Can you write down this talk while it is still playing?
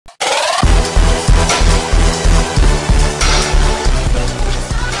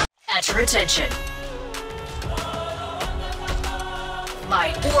your attention. My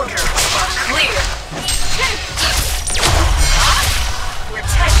orders are clear.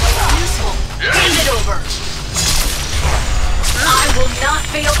 Protect what's useful. Hand it over. I will not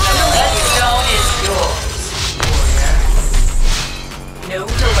fail to leave. The zone is yours. No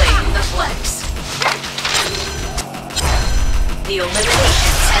delay in the flex. The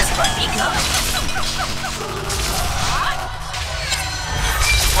eliminations has but begun.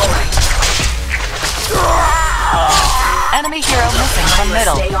 Alright. Enemy hero missing from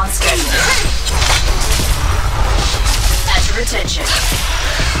middle. Stay on schedule. At your attention.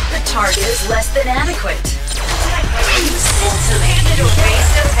 The target is less than adequate. Scintillated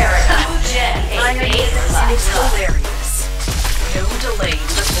erase of paradigm. I am it's hilarious. No delay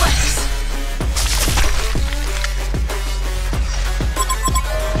in the flex.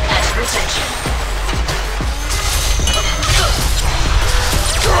 At your attention.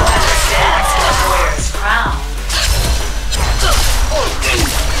 Understands the warrior's crown.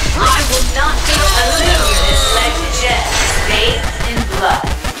 I will not be alone. This legend bathed in blood.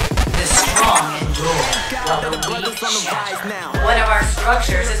 The strong endure, while the weak shatter. One of our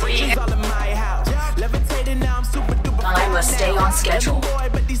structures is being... I must stay on schedule.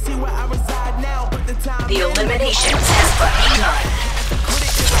 The eliminations has but begun.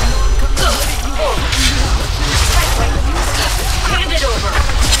 Hand it over.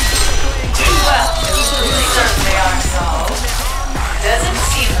 Well, they certainly are so. Doesn't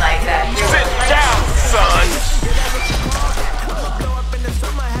seem like that. Sit down, son!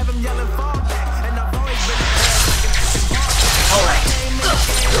 Alright.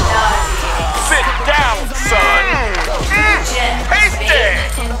 Sit down, son! Tasty!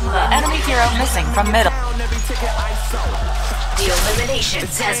 Enemy hero missing from middle. The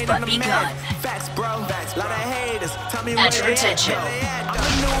eliminations has but begun. At your attention.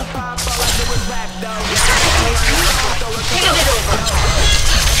 Hand it over.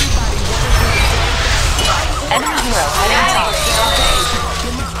 Enemy hero heading top.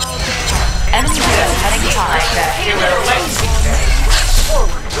 Enemy hero heading top. That hero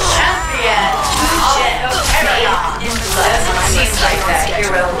champion. Doesn't seem like that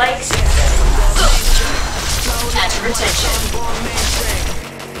hero likes you. At your attention.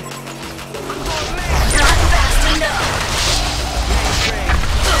 Not fast enough.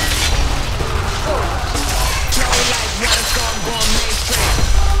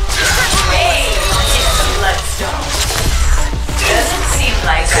 Hey, it's the bloodstone. Doesn't seem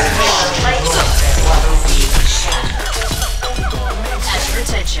like that hero likes you while the weak shatter. At your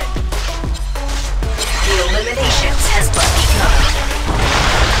attention. The eliminations has but begun.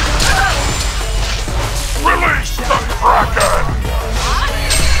 Release the Kraken!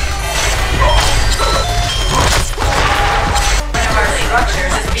 One of our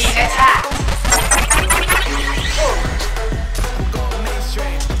structures is being attacked.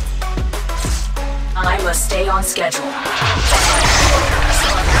 I must stay on schedule.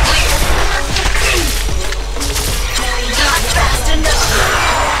 Not fast enough.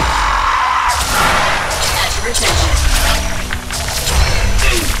 At your attention.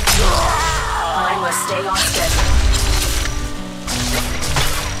 I must stay on schedule.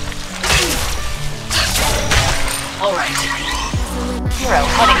 Alright. Hero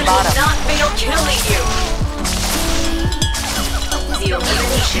heading bottom. I will not fail killing you. The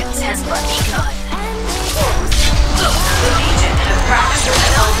eliminations has but begun. The Legion has fractured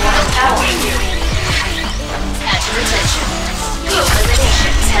an elbow empowering you. At your attention. The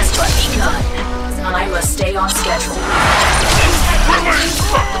eliminations has but begun. I must stay on schedule. Release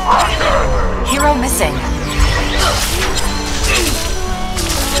the Kraken! Hero missing.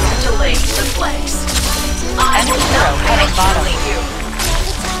 Don't delay the flex. I will not heading bottom. killing you.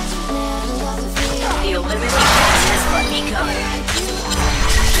 The eliminations has but begun.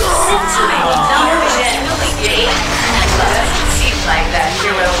 Scintillating knowledge killing you. And doesn't seem like that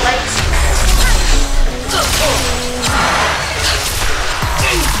hero likes you.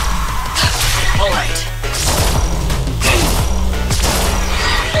 Alright.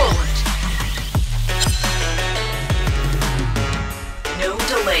 Forward. No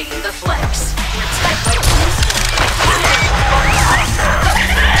delay in the flex. Protect my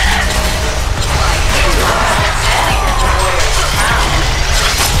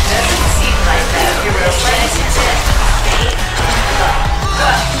doesn't seem like that hero likes you.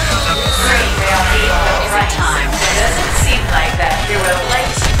 Every time. Doesn't seem like that hero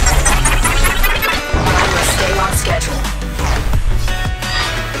likes you. I must stay on schedule.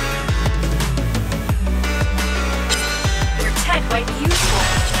 Your tech might be useful.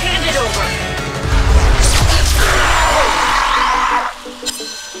 Hand it over.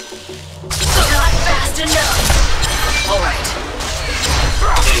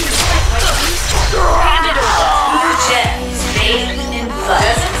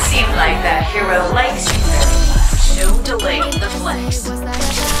 hero likes you very much. No delay in the flex.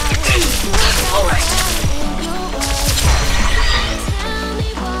 Alright.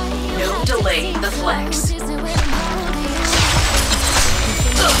 No delay in the flex.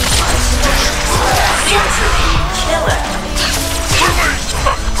 Killer. Release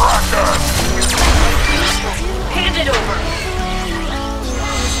the Kraken! Hand it over.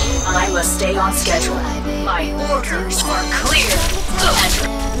 I must stay on schedule. My orders are clear.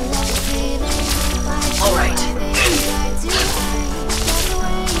 Alright.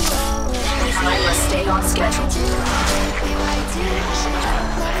 I must stay on schedule.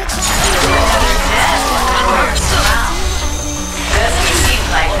 Doesn't seem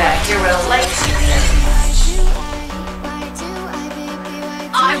like that hero likes you very much.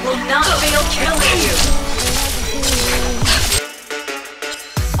 I will not fail killing you.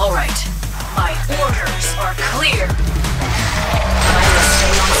 Alright, my orders are clear. I will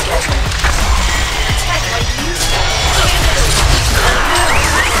stay on schedule. Attack like you said.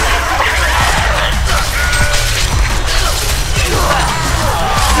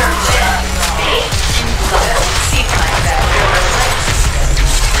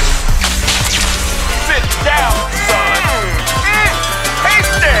 Sit down, son!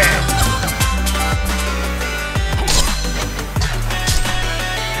 Tasty!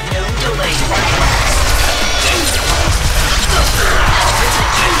 No delay.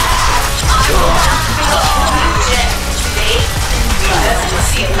 Doesn't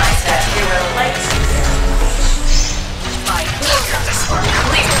seem like that hero likes you very much. My orders are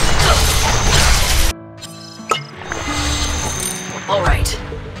clear. Alright.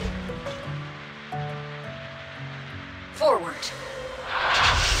 Forward.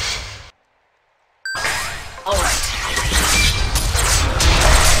 Alright.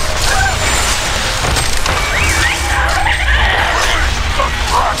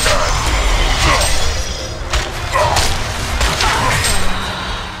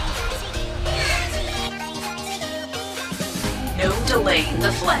 No delay in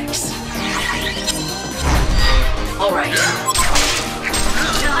the flex. Alright.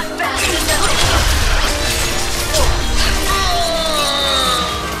 Not fast enough.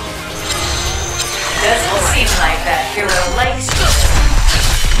 Doesn't seem like that hero likes you.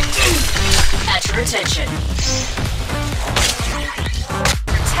 At your attention.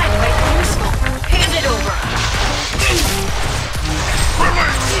 Protect my useful. Hand it over.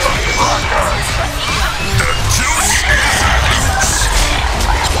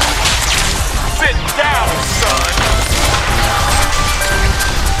 Sit down, son!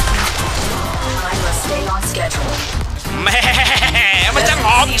 I must stay on schedule. แหม่มันจังห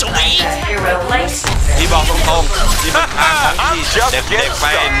อมฉุย That hero likes you. พี่บอกตรงๆที่มันทางของพี่เด็กๆไป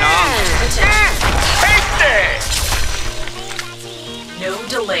น้อง Tasty! No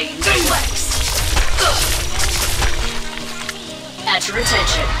delay in the flex. At your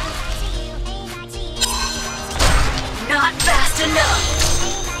attention. Not fast enough.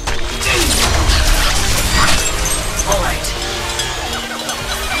 Alright.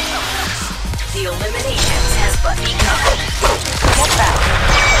 The eliminations has but begun. Get back.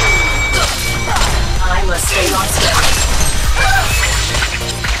 I must stay on schedule.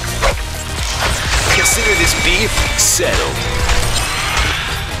 Consider this beef settled.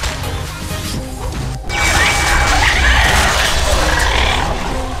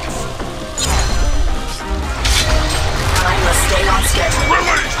 I must stay on schedule.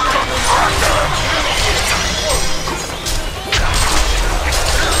 Release the Kraken!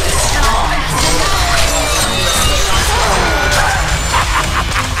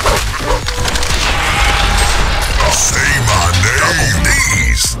 Say my name!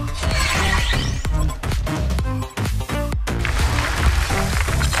 These!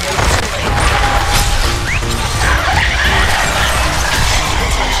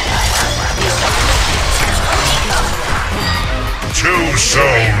 Two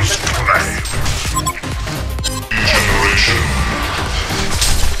souls claim. Generation.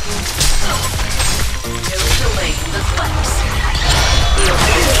 No delay in the flex. The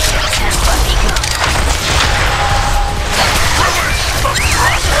eliminations has but begun.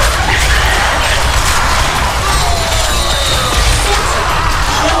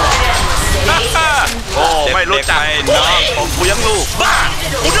โอ้ไม่รู้จักน้องผมกูยังลูกบ้า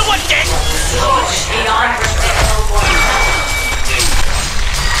กูนึกว่าเจ๋ง Beyond predictable warfare.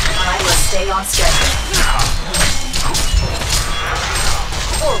 I must stay on schedule.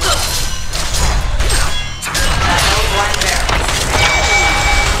 Forward. Battle one barrels.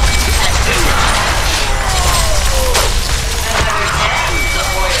 Another death, the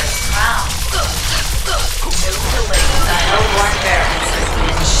warrior's crown. No delay. Battle one barrels has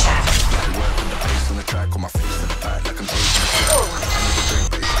been shattered.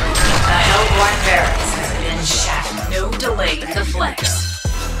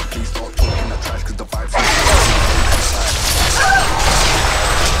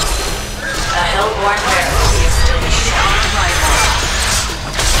 hellborn bearer. He is still needed on arrival.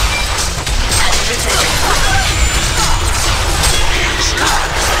 At attention.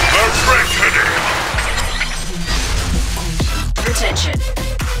 The reckoning. Retention.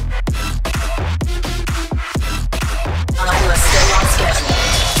 I must stay on schedule.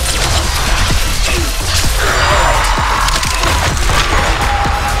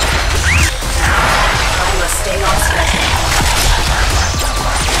 I must stay on schedule.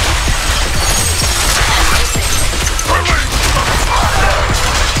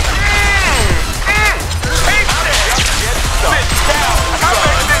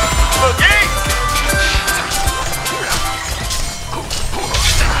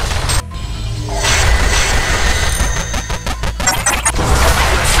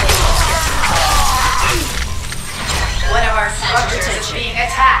 One of our structures is being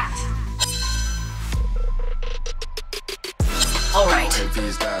attacked. All right. Heavy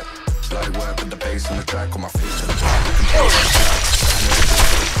is that? Light work with the bass on the track on my face to the top. Control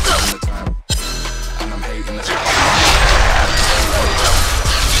the track. And I'm hating the track.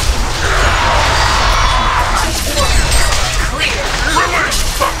 Clear. Release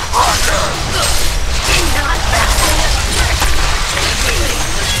the Kraken. Not back.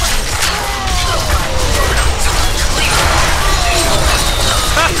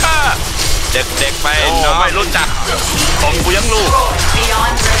เด็กๆไปน้องไม่รู้จักผมกูยังลูก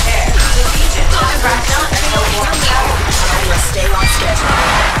Beyond repair. The Legion of Fractal and Hellborn Power. I must stay on schedule.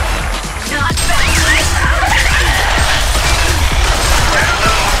 Not back.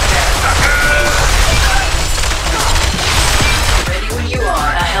 Ready when you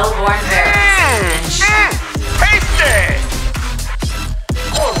are. A Hellborn bearer. Tasty.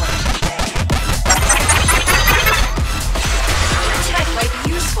 Forward. Tech might be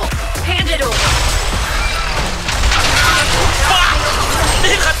useful. Hand it over.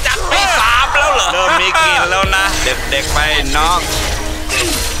 นี่ขจัดไป3แล้วเหรอเริ่มมีกลิ่นแล้วนะเด็กๆไปน้อง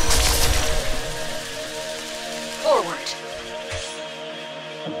Forward.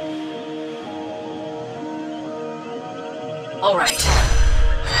 All right.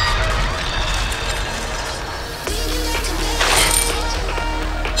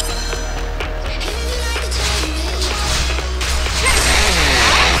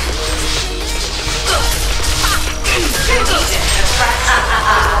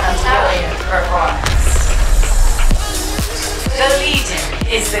 Performance. The Legion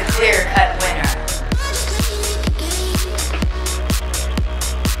is the clear-cut